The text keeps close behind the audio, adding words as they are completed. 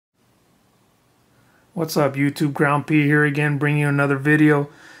What's up YouTube, Ground P here again, bringing you another video.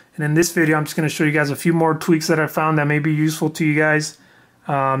 And in this video I'm just going to show you guys a few more tweaks that I found that may be useful to you guys.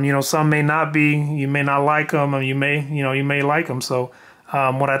 Some may not be, you may not like them, or you may like them. So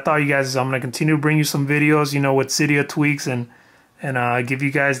what I thought you guys is I'm going to continue to bring you some videos, with Cydia tweaks and give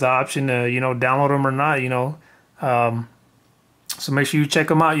you guys the option to, download them or not, so make sure you check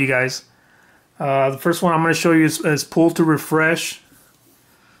them out, you guys. The first one I'm going to show you is pull to refresh.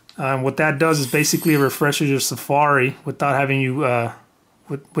 What that does is basically it refreshes your Safari without having you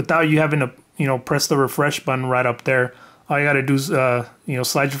without you having to press the refresh button right up there. All you got to do is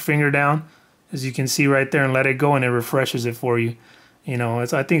slide your finger down, as you can see right there, and let it go, and it refreshes it for you. I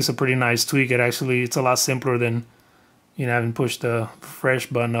think it's a pretty nice tweak. It's a lot simpler than having pushed the refresh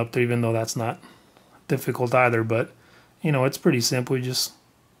button up there, even though that's not difficult either. But it's pretty simple. You just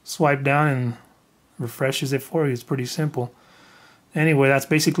swipe down and refreshes it for you. It's pretty simple. Anyway, that's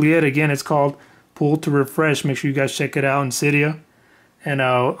basically it. Again, it's called Pull to Refresh. Make sure you guys check it out in Cydia. And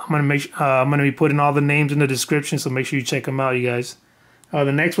I'm gonna be putting all the names in the description, so make sure you check them out, you guys. The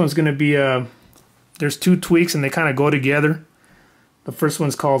next one's gonna be there's two tweaks and they kind of go together. The first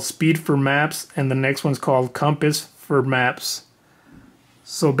one's called Speed for Maps, and the next one's called Compass for Maps.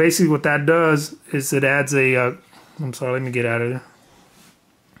 So basically, what that does is it adds a. I'm sorry, let me get out of there.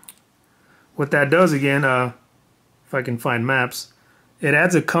 What that does again, if I can find maps. It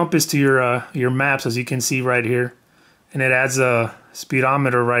adds a compass to your maps, as you can see right here, and it adds a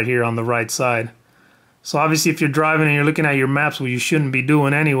speedometer right here on the right side. So obviously, if you're driving and you're looking at your maps, well, you shouldn't be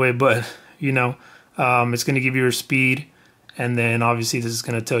doing anyway, but it's going to give you your speed, and then obviously this is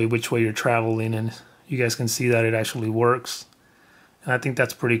going to tell you which way you're traveling, and you guys can see that it actually works. And I think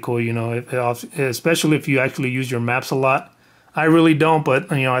that's pretty cool, especially if you actually use your maps a lot. I really don't,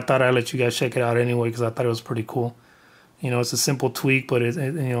 but I thought I'd let you guys check it out anyway because I thought it was pretty cool. It's a simple tweak, but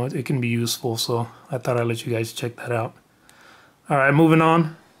it can be useful, so I thought I'd let you guys check that out. All right, moving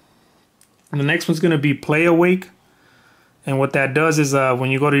on. The next one's going to be Playawake, and what that does is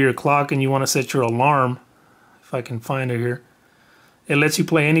when you go to your clock and you want to set your alarm, if I can find it here, it lets you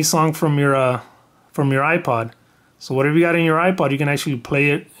play any song from your iPod. So whatever you got in your iPod, you can actually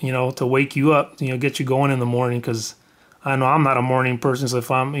play it, to wake you up, get you going in the morning. Because I know I'm not a morning person, so if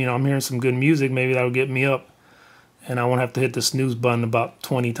I'm hearing some good music, maybe that'll get me up. And I won't have to hit the snooze button about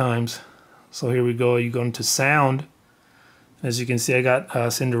 20 times. So here we go. You go into sound. As you can see, I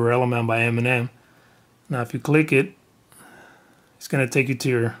got Cinderella Man by Eminem. Now if you click it, it's going to take you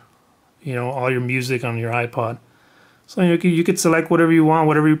to your, all your music on your iPod. So you could select whatever you want,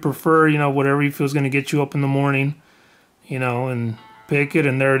 whatever you prefer, whatever you feel is going to get you up in the morning, and pick it,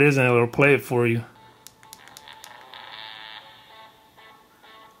 and there it is, and it'll play it for you.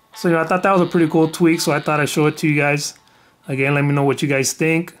 So I thought that was a pretty cool tweak, so I thought I'd show it to you guys. Again, let me know what you guys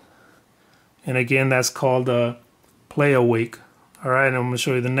think. And again, that's called Playawake. All right, and I'm going to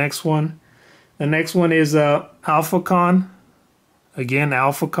show you the next one. The next one is Alphacon. Again,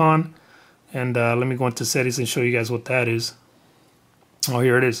 Alphacon. And let me go into settings and show you guys what that is. Oh,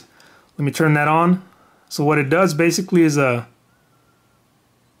 here it is. Let me turn that on. So what it does basically is it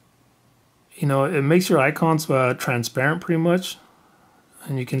makes your icons transparent pretty much.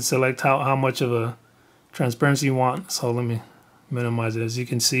 And you can select how much of a transparency you want. So let me minimize it. As you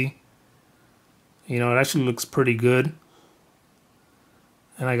can see, it actually looks pretty good.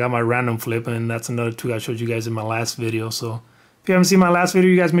 And I got my random flip, and that's another tweak I showed you guys in my last video. So if you haven't seen my last video,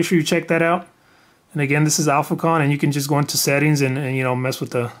 you guys make sure you check that out. And again, this is Alphacon, and you can just go into settings and mess with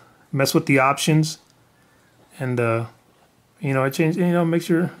the options, and it changes, makes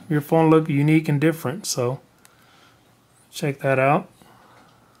your phone look unique and different. So check that out.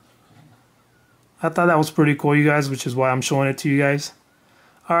 I thought that was pretty cool, you guys, which is why I'm showing it to you guys.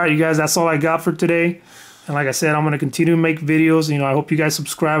 All right, you guys, that's all I got for today. And like I said, I'm going to continue to make videos. I hope you guys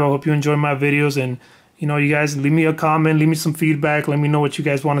subscribe. I hope you enjoy my videos. And, you guys, leave me a comment. Leave me some feedback. Let me know what you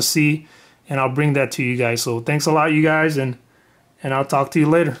guys want to see. And I'll bring that to you guys. So thanks a lot, you guys. And I'll talk to you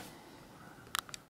later.